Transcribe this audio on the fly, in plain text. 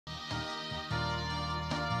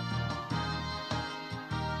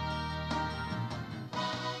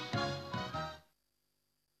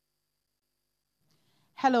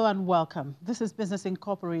Hello and welcome. This is Business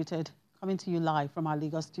Incorporated coming to you live from our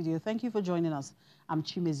Lagos studio. Thank you for joining us. I'm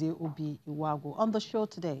Chimezie Obi Iwago. On the show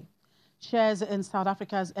today, shares in South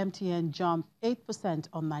Africa's MTN jump 8%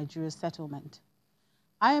 on Nigeria's settlement.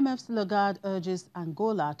 IMF's Lagarde urges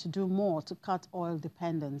Angola to do more to cut oil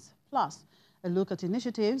dependence. Plus, a look at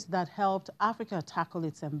initiatives that helped Africa tackle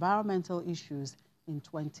its environmental issues in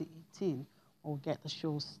 2018. We'll get the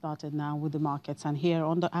show started now with the markets. And here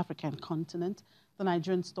on the African continent, the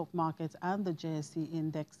Nigerian stock market and the JSE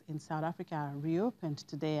index in South Africa reopened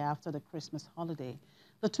today after the Christmas holiday.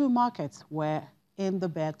 The two markets were in the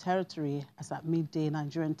bear territory as at midday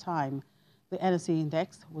Nigerian time. The NSE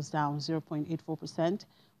index was down 0.84%,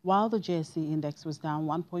 while the JSE index was down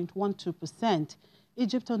 1.12%.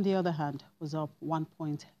 Egypt, on the other hand, was up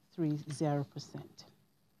 1.30%.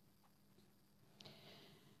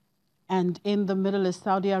 And in the Middle East,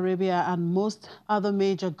 Saudi Arabia and most other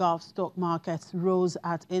major Gulf stock markets rose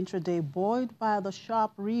at intraday, buoyed by the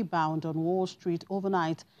sharp rebound on Wall Street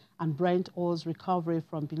overnight and Brent oil's recovery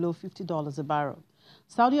from below $50 a barrel.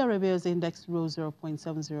 Saudi Arabia's index rose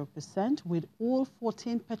 0.70%, with all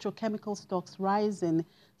 14 petrochemical stocks rising.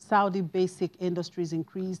 Saudi Basic Industries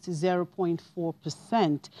increased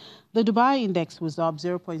 0.4%. The Dubai index was up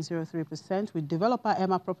 0.03%, with developer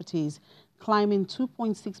Emma Properties climbing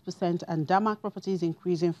 2.6% and Damac Properties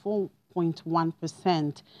increasing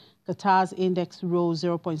 4.1%. Qatar's index rose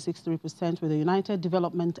 0.63%, with the United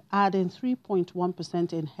Development adding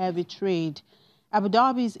 3.1% in heavy trade. Abu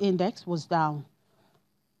Dhabi's index was up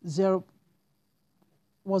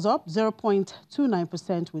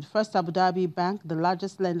 0.29%, with First Abu Dhabi Bank, the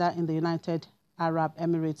largest lender in the United Arab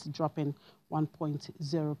Emirates, dropping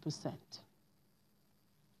 1.0%.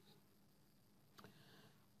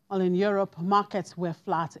 Well, in Europe, markets were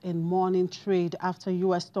flat in morning trade after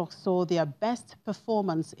U.S. stocks saw their best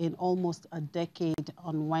performance in almost a decade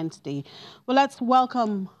on Wednesday. Well, let's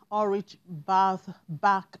welcome Ulrich Barth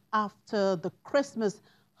back after the Christmas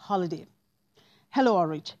holiday. Hello,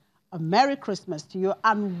 Ulrich. A Merry Christmas to you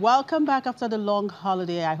and welcome back after the long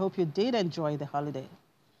holiday. I hope you did enjoy the holiday.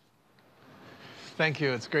 Thank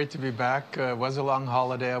you. It's great to be back. It was a long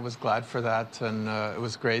holiday. I was glad for that, and it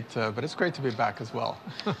was great. But it's great to be back as well.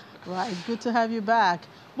 Right. Good to have you back.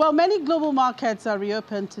 Well, many global markets are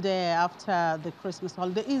reopened today after the Christmas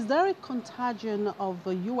holiday. Is there a contagion of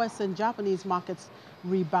the U.S. and Japanese markets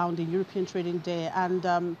rebounding European trading day? And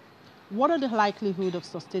what are the likelihood of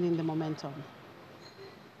sustaining the momentum?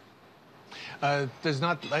 There's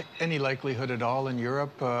not any likelihood at all in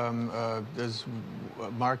Europe. There's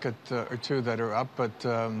a market or two that are up, but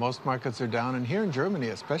most markets are down. And here in Germany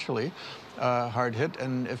especially, hard hit.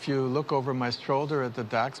 And if you look over my shoulder at the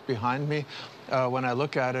DAX behind me, when I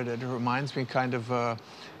look at it, it reminds me kind of a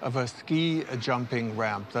ski jumping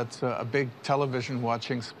ramp. That's a big television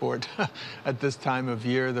watching sport at this time of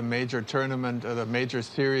year. The major tournament, the major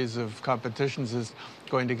series of competitions is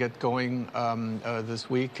going to get going this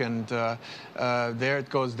week, and there it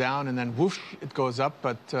goes down and then whoosh, it goes up.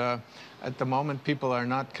 But at the moment, people are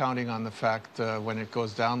not counting on the fact when it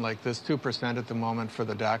goes down like this, 2% at the moment for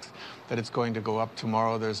the DAX, that it's going to go up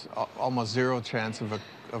tomorrow. There's almost zero chance of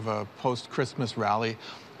a post-Christmas rally.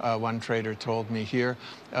 One trader told me here.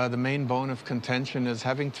 The main bone of contention is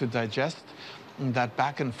having to digest that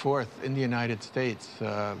back and forth in the United States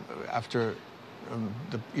after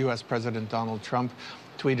the U.S. President Donald Trump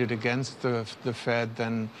tweeted against the Fed,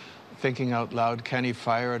 then thinking out loud, can he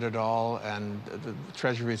fire it at all? And the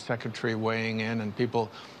Treasury Secretary weighing in, and people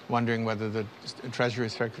wondering whether the Treasury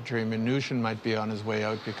Secretary Mnuchin might be on his way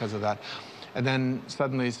out because of that. And then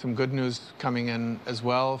suddenly some good news coming in as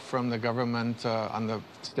well from the government on the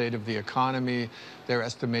state of the economy, their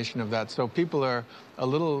estimation of that. So people are a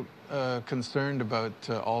little concerned about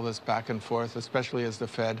all this back and forth, especially as the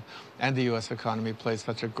Fed and the U.S. economy plays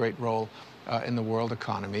such a great role in the world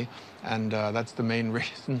economy. And that's the main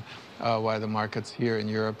reason why the markets here in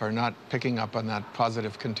Europe are not picking up on that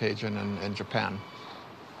positive contagion in Japan.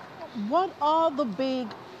 What are the big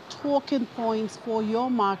talking points for your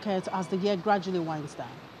market as the year gradually winds down?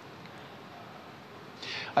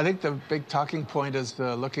 I think the big talking point is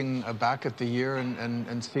looking back at the year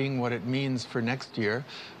and seeing what it means for next year.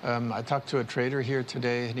 I talked to a trader here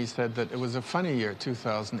today, and he said that it was a funny year,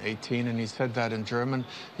 2018, and he said that in German.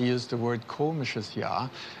 He used the word komisches Jahr,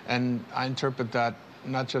 and I interpret that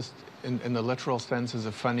not just in the literal sense as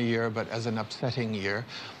a funny year, but as an upsetting year.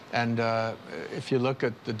 And if you look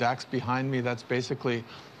at the DAX behind me, that's basically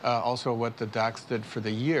also what the DAX did for the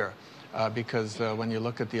year. Because when you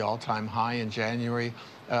look at the all-time high in January,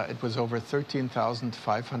 it was over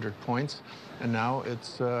 13,500 points, and now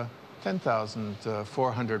it's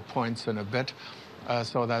 10,400 points and a bit.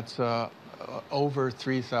 So that's over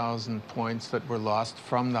 3,000 points that were lost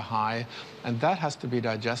from the high, and that has to be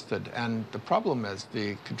digested. And the problem is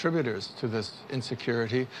the contributors to this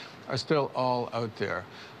insecurity are still all out there.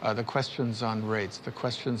 The questions on rates, the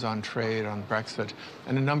questions on trade, on Brexit,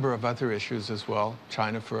 and a number of other issues as well,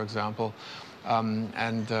 China, for example.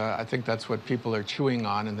 I think that's what people are chewing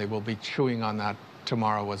on, and they will be chewing on that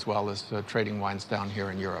tomorrow as well as trading winds down here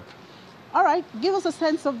in Europe. All right, give us a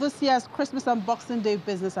sense of this year's Christmas and Boxing Day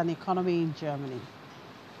business and economy in Germany.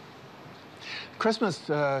 Christmas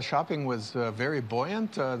shopping was very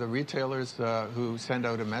buoyant. The retailers who send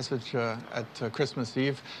out a message at Christmas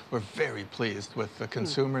Eve were very pleased with the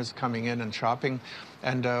consumers coming in and shopping.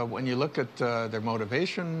 And when you look at their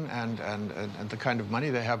motivation and the kind of money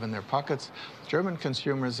they have in their pockets, German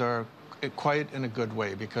consumers are quite in a good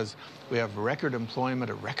way because we have record employment,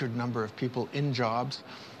 a record number of people in jobs.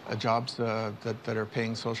 Jobs that are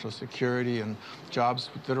paying Social Security, and jobs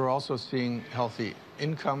that are also seeing healthy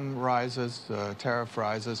income rises, tariff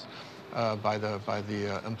rises by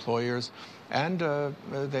the employers, and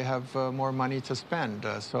they have more money to spend.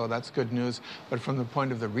 So that's good news. But from the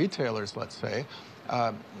point of the retailers, let's say,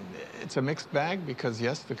 it's a mixed bag because,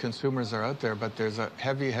 yes, the consumers are out there, but there's a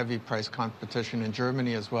heavy price competition in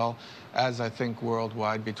Germany as well as I think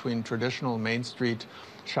worldwide between traditional Main Street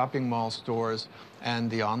shopping mall stores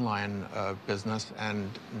and the online business, and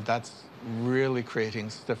that's really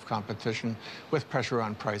creating stiff competition with pressure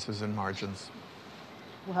on prices and margins.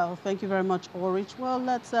 Well, thank you very much, Ulrich. Well,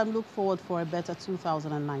 let's look forward for a better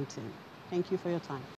 2019. Thank you for your time.